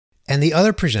and the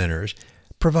other presenters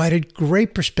provided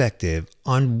great perspective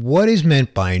on what is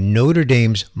meant by Notre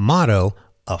Dame's motto,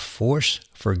 a force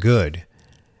for good.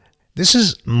 This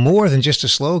is more than just a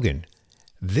slogan.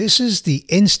 This is the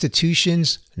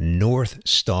institution's North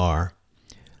Star.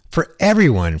 For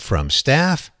everyone from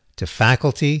staff to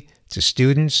faculty to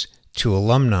students to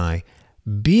alumni,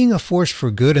 being a force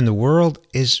for good in the world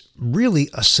is really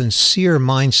a sincere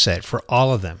mindset for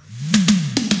all of them.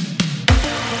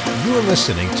 You are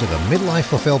listening to the Midlife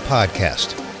Fulfilled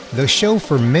podcast, the show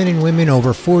for men and women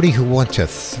over 40 who want to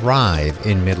thrive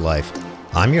in midlife.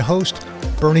 I'm your host,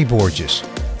 Bernie Borges.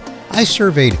 I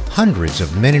surveyed hundreds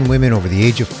of men and women over the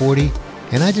age of 40,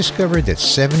 and I discovered that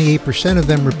 78% of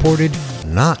them reported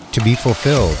not to be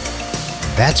fulfilled.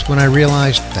 That's when I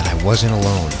realized that I wasn't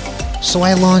alone. So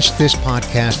I launched this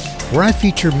podcast where I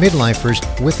feature midlifers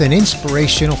with an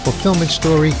inspirational fulfillment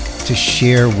story to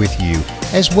share with you,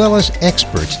 as well as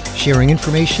experts sharing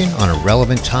information on a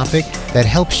relevant topic that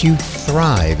helps you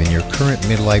thrive in your current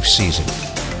midlife season.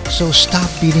 So stop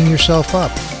beating yourself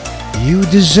up. You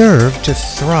deserve to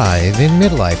thrive in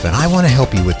midlife, and I want to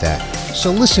help you with that. So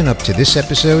listen up to this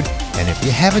episode, and if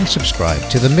you haven't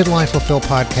subscribed to the Midlife Fulfilled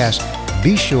podcast,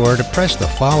 be sure to press the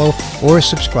follow or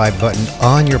subscribe button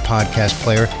on your podcast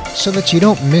player so that you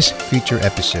don't miss future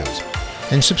episodes.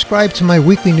 And subscribe to my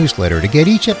weekly newsletter to get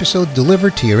each episode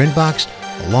delivered to your inbox,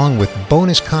 along with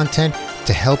bonus content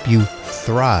to help you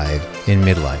thrive in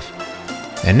midlife.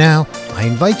 And now, I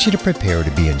invite you to prepare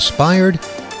to be inspired,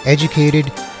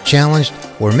 educated, challenged,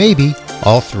 or maybe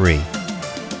all three.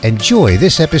 Enjoy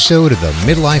this episode of the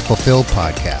Midlife Fulfilled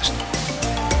podcast.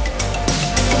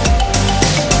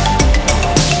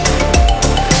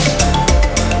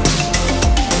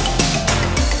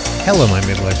 Hello, my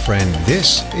midlife friend.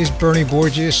 This is Bernie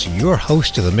Borges, your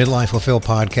host of the Midlife Fulfilled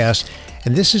podcast,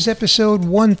 and this is episode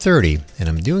 130, and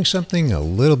I'm doing something a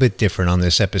little bit different on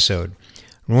this episode.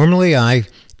 Normally, I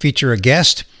feature a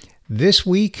guest. This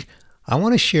week, I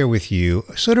want to share with you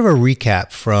sort of a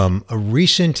recap from a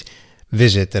recent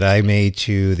visit that I made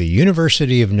to the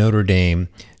University of Notre Dame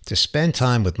to spend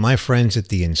time with my friends at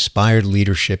the Inspired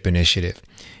Leadership Initiative.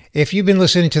 If you've been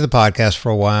listening to the podcast for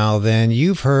a while, then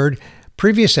you've heard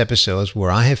previous episodes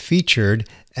where I have featured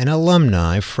an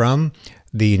alumni from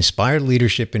the Inspired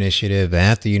Leadership Initiative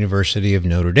at the University of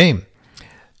Notre Dame.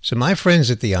 So my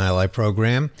friends at the ILI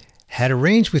program had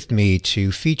arranged with me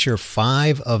to feature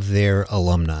 5 of their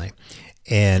alumni.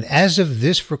 And as of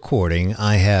this recording,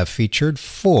 I have featured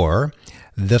 4.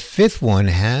 The 5th one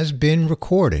has been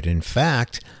recorded. In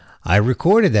fact, I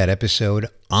recorded that episode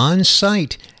on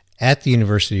site at the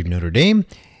University of Notre Dame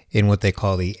in what they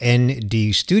call the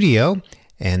ND studio,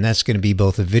 and that's going to be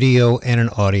both a video and an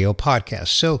audio podcast.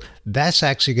 So that's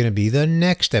actually going to be the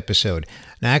next episode.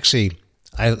 Now, actually,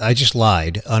 I just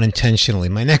lied unintentionally.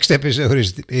 My next episode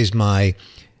is my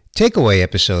takeaway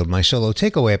episode, my solo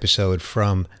takeaway episode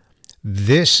from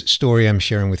this story I'm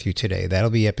sharing with you today. That'll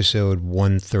be episode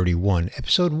 131.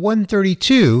 Episode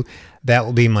 132, that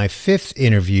will be my 5th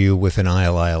interview with an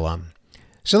ILI alum.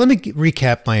 So let me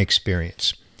recap my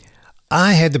experience.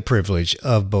 I had the privilege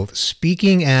of both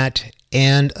speaking at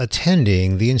and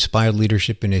attending the Inspired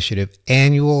Leadership Initiative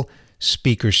annual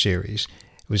speaker series.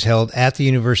 It was held at the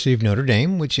University of Notre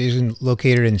Dame, which is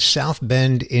located in South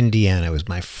Bend, Indiana. It was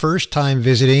my first time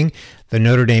visiting the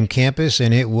Notre Dame campus,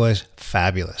 and it was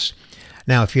fabulous.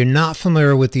 Now, if you're not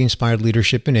familiar with the Inspired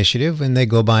Leadership Initiative, and they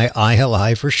go by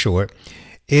ILI for short,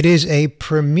 it is a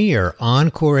premier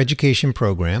encore education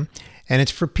program, and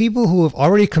it's for people who have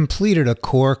already completed a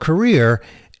core career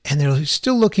and they're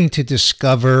still looking to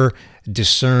discover,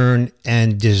 discern,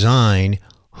 and design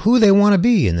who they want to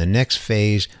be in the next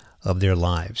phase of their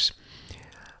lives.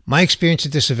 My experience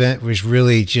at this event was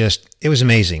really it was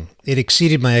amazing. It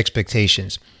exceeded my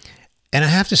expectations. And I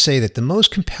have to say that the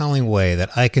most compelling way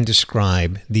that I can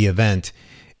describe the event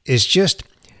is just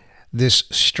this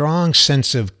strong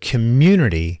sense of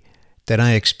community that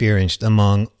I experienced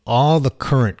among all the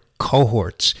current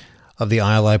cohorts of the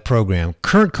ILI program,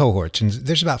 current cohorts, and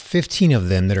there's about 15 of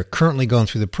them that are currently going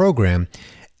through the program,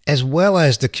 as well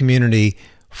as the community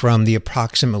from the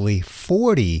approximately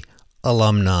 40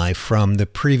 alumni from the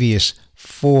previous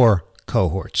 4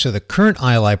 cohorts. So the current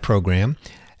ILI program,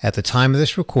 at the time of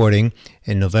this recording,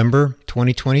 in November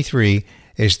 2023,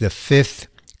 is the 5th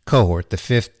cohort, the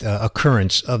 5th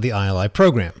occurrence of the ILI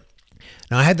program.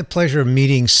 Now, I had the pleasure of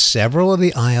meeting several of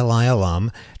the ILI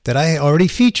alum that I had already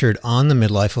featured on the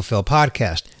Midlife Fulfilled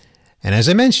podcast. And as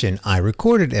I mentioned, I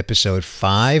recorded episode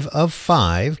 5 of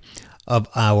 5 of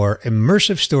our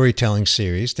immersive storytelling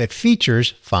series that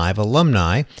features 5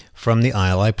 alumni from the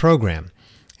ILI program.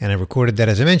 And I recorded that,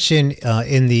 as I mentioned,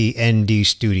 in the ND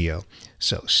studio.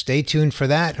 So stay tuned for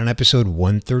that on episode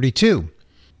 132.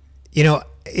 You know,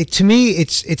 to me,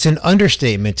 it's an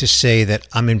understatement to say that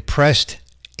I'm impressed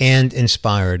and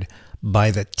inspired by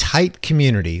the tight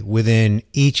community within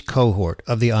each cohort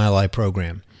of the ILI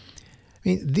program. I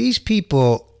mean, these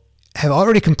people have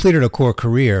already completed a core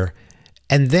career,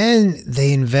 and then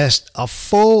they invest a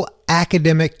full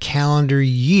academic calendar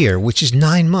year, which is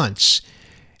 9 months,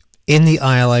 in the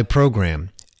ILI program.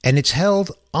 And it's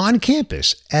held on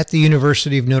campus at the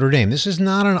University of Notre Dame. This is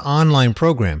not an online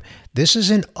program. This is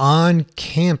an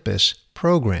on-campus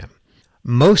program.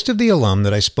 Most of the alum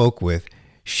that I spoke with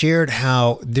shared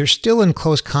how they're still in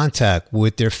close contact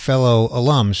with their fellow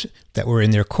alums that were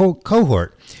in their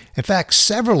cohort. In fact,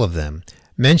 several of them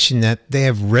mentioned that they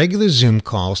have regular Zoom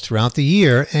calls throughout the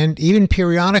year and even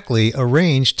periodically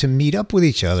arrange to meet up with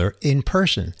each other in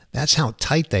person. That's how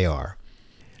tight they are.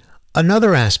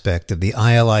 Another aspect of the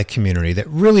ILI community that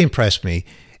really impressed me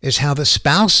is how the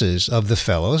spouses of the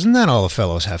fellows, and not all the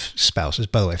fellows have spouses,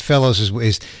 by the way, fellows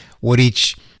is what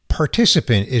each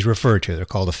participant is referred to. They're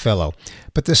called a fellow.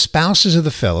 But the spouses of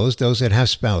the fellows, those that have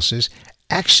spouses,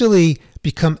 actually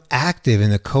become active in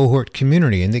the cohort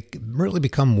community, and they really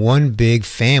become one big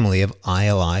family of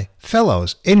ILI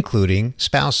fellows, including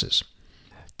spouses.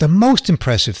 The most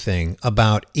impressive thing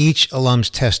about each alum's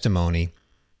testimony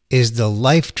is the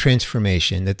life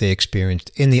transformation that they experienced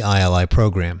in the ILI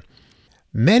program.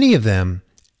 Many of them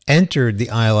entered the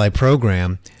ILI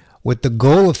program with the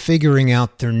goal of figuring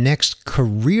out their next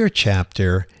career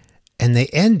chapter, and they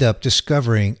end up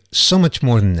discovering so much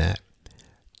more than that.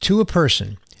 To a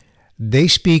person, they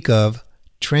speak of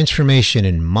transformation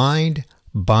in mind,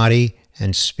 body,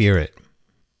 and spirit.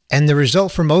 And the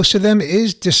result for most of them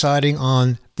is deciding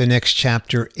on the next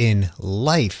chapter in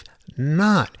life,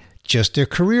 not just their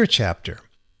career chapter.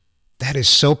 That is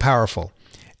so powerful.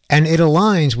 And it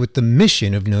aligns with the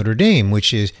mission of Notre Dame,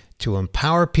 which is to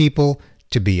empower people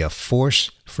to be a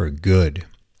force for good.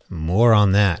 More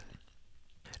on that.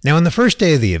 Now, on the first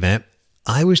day of the event,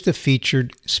 I was the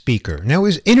featured speaker. Now, it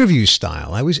was interview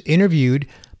style. I was interviewed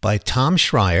by Tom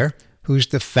Schreier, who's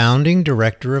the founding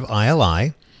director of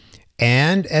ILI.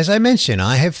 And as I mentioned,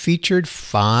 I have featured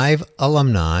 5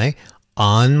 alumni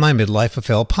on my Midlife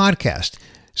FL podcast.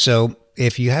 So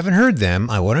if you haven't heard them,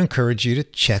 I want to encourage you to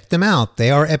check them out.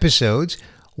 They are episodes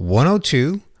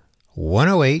 102,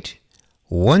 108,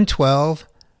 112,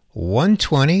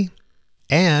 120,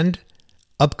 and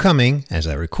upcoming, as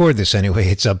I record this anyway,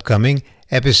 it's upcoming,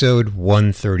 episode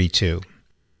 132.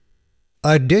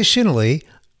 Additionally,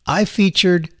 I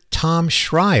featured Tom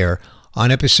Schreier on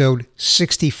episode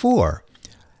 64,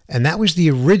 and that was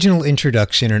the original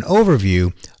introduction and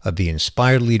overview of the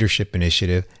Inspired Leadership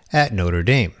Initiative at Notre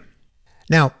Dame.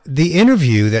 Now, the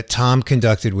interview that Tom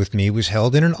conducted with me was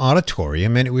held in an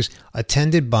auditorium, and it was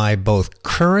attended by both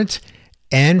current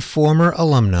and former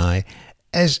alumni,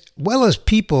 as well as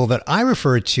people that I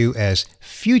refer to as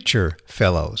future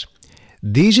fellows.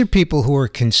 These are people who are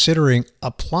considering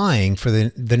applying for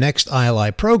the next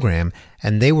ILI program,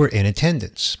 and they were in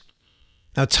attendance.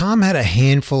 Now, Tom had a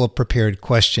handful of prepared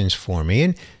questions for me,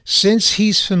 and since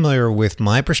he's familiar with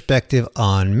my perspective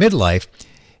on midlife,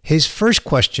 his first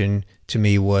question to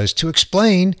me was to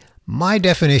explain my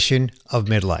definition of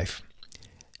midlife.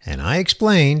 And I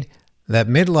explained that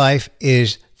midlife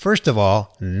is, first of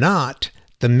all, not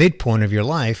the midpoint of your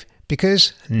life,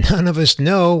 because none of us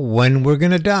know when we're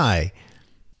going to die.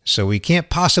 So we can't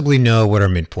possibly know what our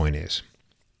midpoint is.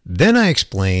 Then I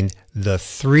explained the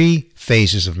 3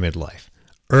 phases of midlife: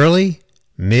 early,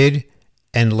 mid,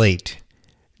 and late,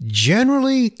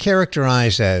 generally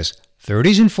characterized as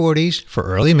 30s and 40s for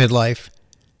early midlife,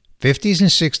 50s and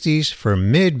 60s for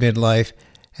mid-midlife,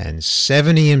 and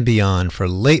 70 and beyond for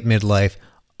late midlife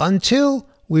until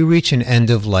we reach an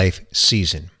end-of-life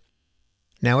season.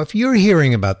 Now, if you're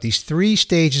hearing about these 3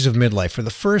 stages of midlife for the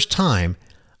first time,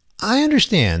 I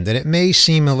understand that it may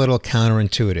seem a little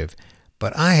counterintuitive,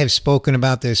 but I have spoken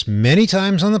about this many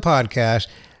times on the podcast,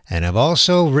 and I've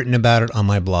also written about it on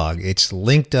my blog. It's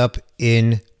linked up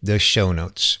in the show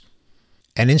notes.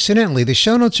 And incidentally, the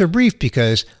show notes are brief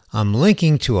because I'm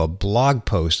linking to a blog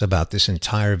post about this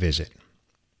entire visit.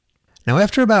 Now,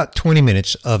 after about 20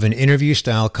 minutes of an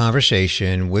interview-style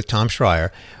conversation with Tom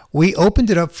Schreier, we opened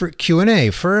it up for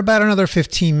Q&A for about another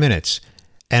 15 minutes.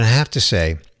 And I have to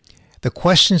say, the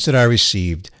questions that I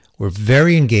received were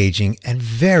very engaging and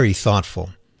very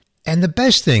thoughtful. And the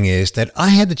best thing is that I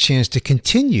had the chance to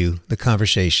continue the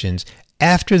conversations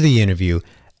after the interview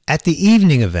at the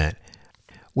evening event,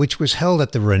 which was held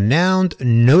at the renowned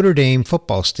Notre Dame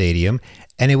football stadium,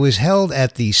 and it was held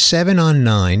at the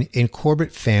 7-on-9 in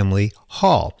Corbett Family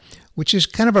Hall, which is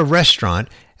kind of a restaurant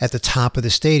at the top of the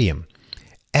stadium.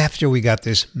 After we got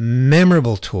this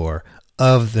memorable tour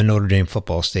of the Notre Dame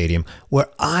football stadium, where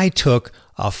I took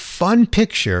a fun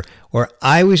picture where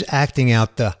I was acting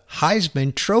out the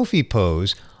Heisman Trophy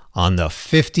pose on the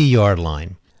 50-yard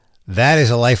line. That is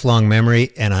a lifelong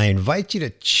memory, and I invite you to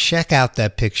check out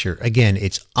that picture. Again,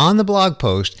 it's on the blog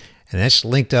post, and that's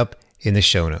linked up in the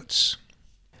show notes.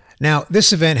 Now,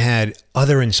 this event had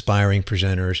other inspiring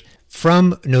presenters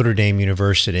from Notre Dame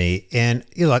University, and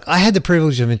I had the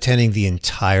privilege of attending the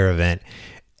entire event,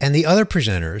 and the other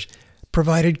presenters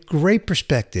provided great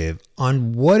perspective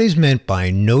on what is meant by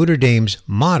Notre Dame's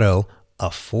motto,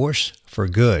 a force for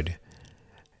good.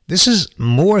 This is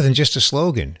more than just a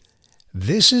slogan.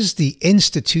 This is the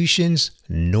institution's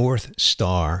North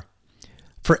Star.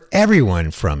 For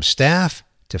everyone from staff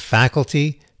to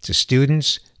faculty to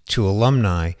students to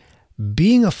alumni,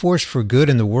 being a force for good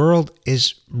in the world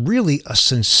is really a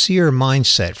sincere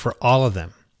mindset for all of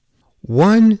them.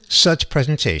 One such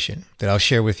presentation that I'll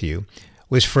share with you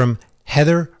was from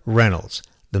Heather Reynolds,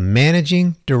 the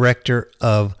managing director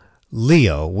of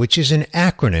LEO, which is an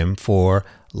acronym for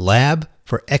Lab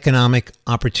for Economic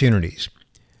Opportunities,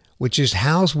 which is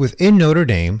housed within Notre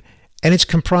Dame, and it's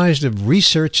comprised of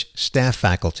research staff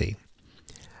faculty.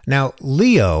 Now,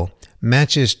 LEO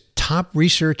matches top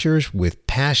researchers with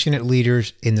passionate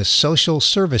leaders in the social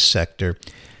service sector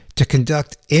to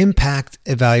conduct impact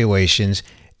evaluations,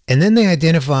 and then they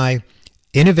identify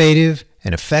innovative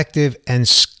and effective and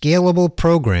scalable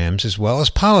programs as well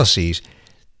as policies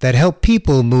that help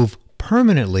people move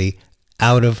permanently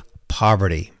out of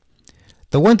poverty.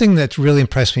 The one thing that's really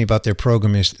impressed me about their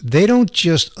program is they don't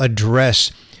just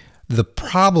address the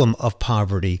problem of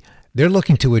poverty, they're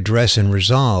looking to address and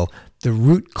resolve the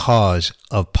root cause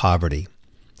of poverty.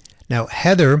 Now,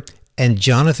 Heather and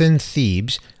Jonathan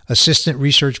Thebes, assistant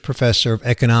research professor of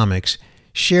economics,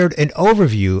 shared an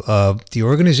overview of the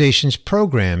organization's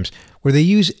programs where they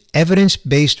use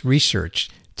evidence-based research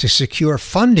to secure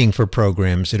funding for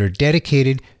programs that are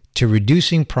dedicated to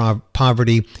reducing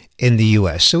poverty in the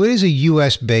U.S. So it is a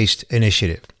U.S.-based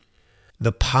initiative.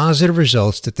 The positive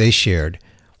results that they shared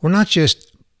were not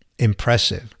just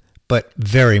impressive, but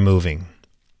very moving.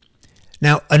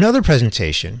 Now, another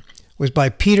presentation was by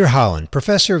Peter Holland,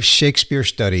 professor of Shakespeare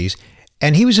Studies,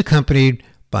 and he was accompanied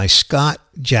by Scott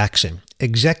Jackson,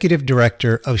 executive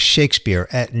director of Shakespeare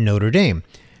at Notre Dame.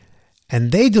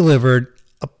 And they delivered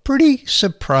a pretty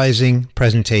surprising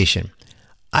presentation.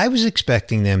 I was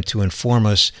expecting them to inform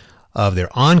us of their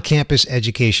on-campus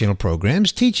educational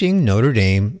programs teaching Notre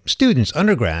Dame students,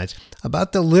 undergrads,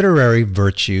 about the literary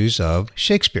virtues of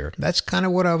Shakespeare. That's kind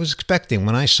of what I was expecting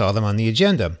when I saw them on the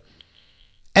agenda.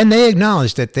 And they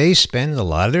acknowledged that they spend a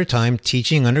lot of their time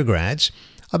teaching undergrads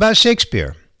about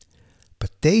Shakespeare.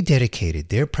 But they dedicated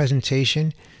their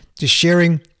presentation to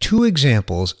sharing two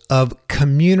examples of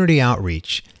community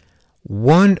outreach.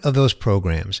 One of those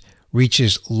programs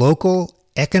reaches local,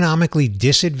 economically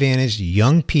disadvantaged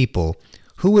young people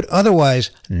who would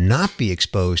otherwise not be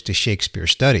exposed to Shakespeare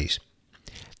studies.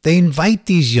 They invite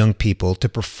these young people to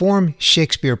perform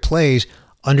Shakespeare plays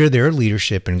under their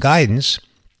leadership and guidance,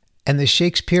 and the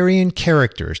Shakespearean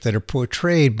characters that are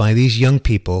portrayed by these young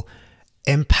people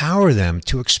empower them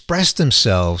to express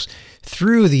themselves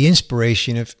through the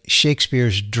inspiration of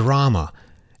Shakespeare's drama.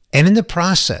 And in the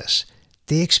process,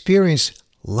 they experience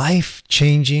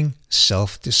life-changing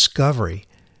self-discovery.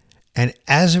 And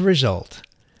as a result,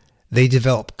 they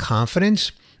develop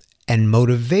confidence and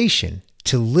motivation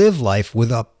to live life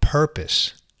with a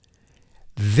purpose.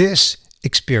 This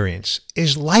experience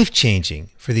is life-changing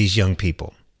for these young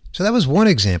people. So that was one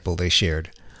example they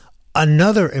shared.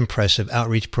 Another impressive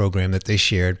outreach program that they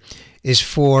shared is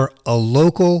for a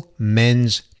local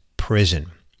men's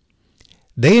prison.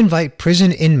 They invite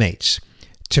prison inmates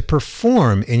to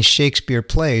perform in Shakespeare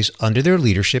plays under their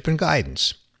leadership and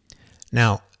guidance.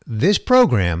 Now, this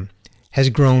program has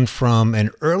grown from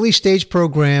an early stage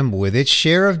program with its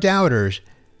share of doubters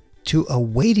to a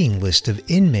waiting list of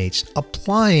inmates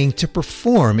applying to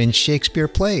perform in Shakespeare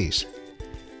plays.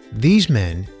 These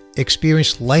men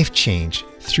experience life change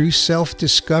through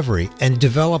self-discovery and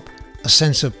develop a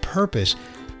sense of purpose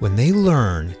when they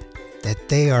learn that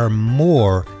they are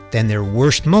more than their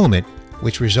worst moment,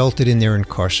 which resulted in their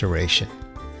incarceration.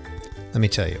 Let me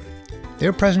tell you,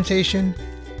 their presentation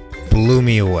blew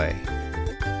me away.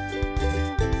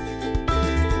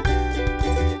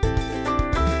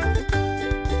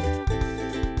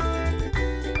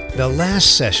 The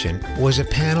last session was a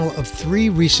panel of 3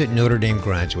 recent Notre Dame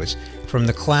graduates from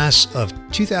the class of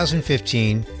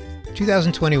 2015,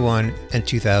 2021, and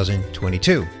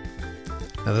 2022.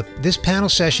 Now, this panel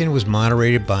session was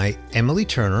moderated by Emily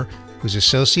Turner, who's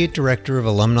Associate Director of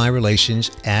Alumni Relations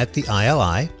at the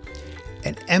ILI,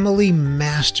 and Emily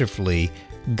masterfully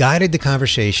guided the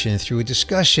conversation through a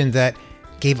discussion that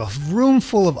gave a room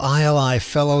full of ILI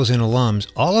fellows and alums,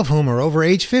 all of whom are over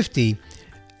age 50,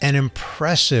 an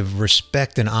impressive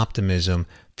respect and optimism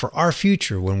for our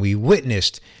future when we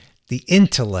witnessed the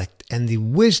intellect and the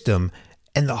wisdom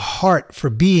and the heart for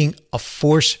being a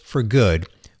force for good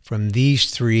from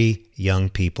these three young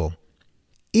people.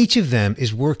 Each of them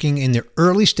is working in the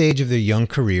early stage of their young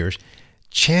careers,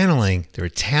 channeling their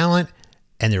talent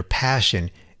and their passion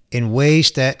in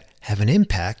ways that have an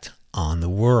impact on the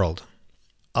world.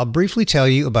 I'll briefly tell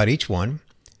you about each one.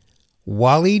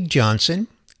 Waleed Johnson,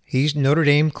 he's Notre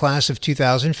Dame class of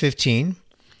 2015.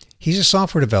 He's a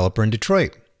software developer in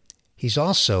Detroit. He's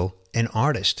also an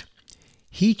artist.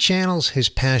 He channels his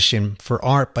passion for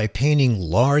art by painting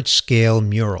large-scale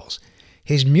murals.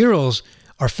 His murals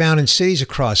are found in cities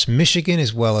across Michigan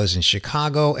as well as in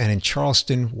Chicago and in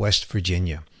Charleston, West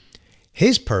Virginia.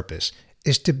 His purpose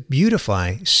is to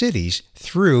beautify cities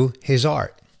through his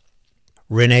art.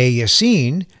 Renee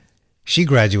Yassine, she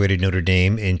graduated Notre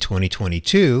Dame in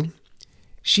 2022.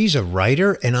 She's a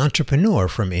writer and entrepreneur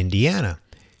from Indiana.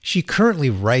 She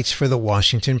currently writes for the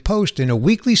Washington Post in a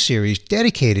weekly series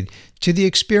dedicated to the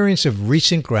experience of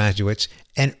recent graduates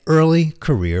and early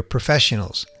career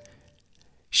professionals.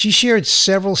 She shared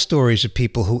several stories of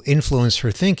people who influenced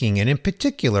her thinking, and in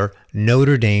particular,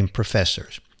 Notre Dame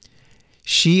professors.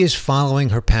 She is following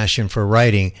her passion for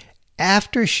writing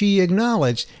after she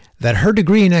acknowledged that her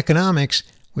degree in economics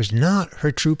was not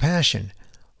her true passion.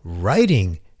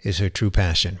 Writing is her true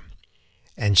passion.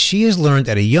 And she has learned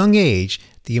at a young age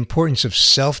the importance of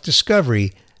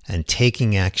self-discovery and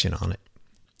taking action on it.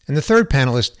 And the third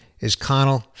panelist is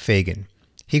Connell Fagan.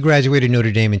 He graduated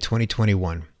Notre Dame in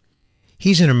 2021.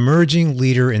 He's an emerging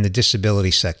leader in the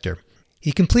disability sector.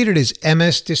 He completed his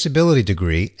MS Disability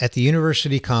degree at the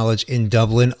University College in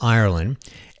Dublin, Ireland,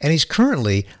 and he's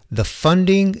currently the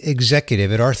funding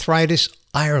executive at Arthritis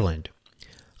Ireland.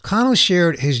 Connell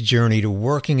shared his journey to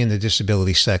working in the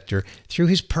disability sector through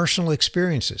his personal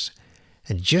experiences.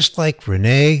 And just like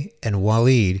Renee and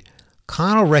Waleed,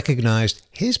 Connell recognized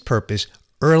his purpose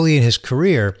early in his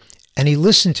career, and he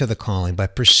listened to the calling by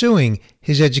pursuing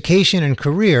his education and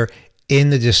career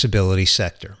in the disability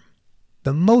sector.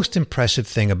 The most impressive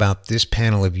thing about this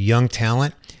panel of young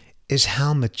talent is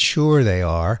how mature they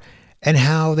are and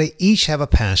how they each have a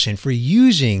passion for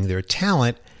using their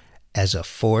talent as a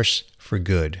force for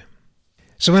good.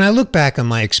 So when I look back on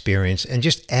my experience and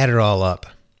just add it all up,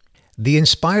 the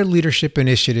Inspired Leadership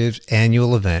Initiative's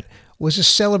annual event was a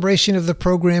celebration of the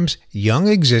program's young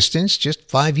existence, just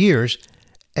 5 years,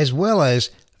 as well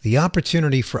as the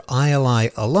opportunity for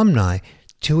ILI alumni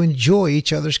to enjoy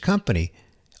each other's company,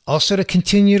 also to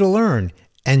continue to learn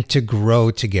and to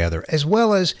grow together, as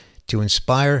well as to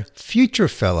inspire future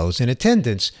fellows in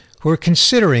attendance who are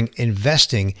considering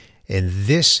investing in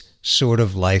this sort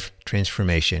of life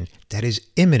transformation that is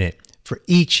imminent for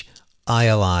each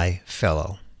ILI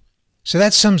fellow. So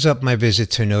that sums up my visit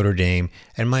to Notre Dame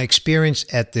and my experience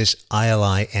at this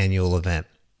ILI annual event.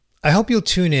 I hope you'll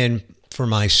tune in for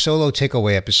my solo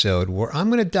takeaway episode where I'm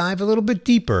going to dive a little bit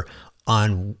deeper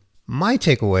on my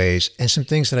takeaways and some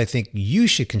things that I think you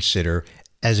should consider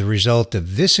as a result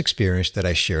of this experience that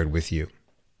I shared with you.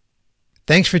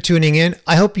 Thanks for tuning in.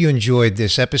 I hope you enjoyed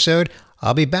this episode.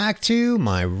 I'll be back to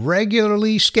my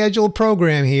regularly scheduled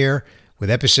program here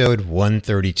with episode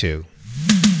 132.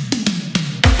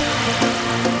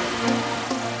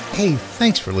 Hey,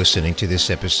 thanks for listening to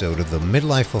this episode of the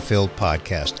Midlife Fulfilled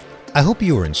podcast. I hope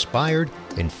you were inspired,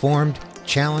 informed,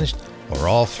 challenged, or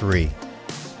all three.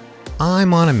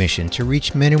 I'm on a mission to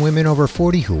reach men and women over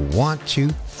 40 who want to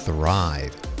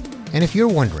thrive. And if you're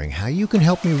wondering how you can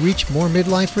help me reach more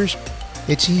midlifers,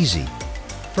 it's easy.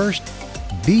 First,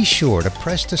 be sure to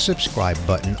press the subscribe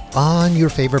button on your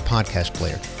favorite podcast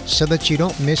player so that you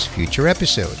don't miss future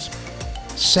episodes.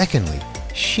 Secondly,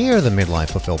 share the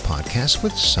Midlife Fulfilled podcast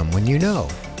with someone you know.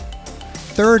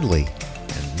 Thirdly,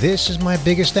 and this is my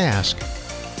biggest ask,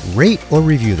 rate or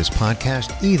review this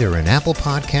podcast either in Apple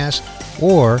Podcasts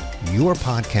or your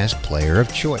podcast player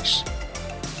of choice.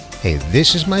 Hey,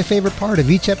 this is my favorite part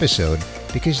of each episode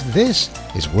because this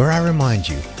is where I remind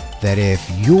you that if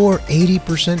you're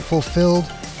 80%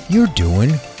 fulfilled, you're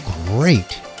doing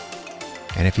great.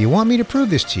 And if you want me to prove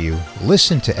this to you,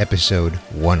 listen to episode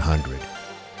 100.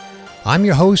 I'm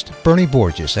your host, Bernie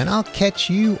Borges, and I'll catch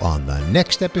you on the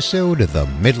next episode of the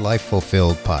Midlife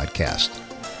Fulfilled podcast.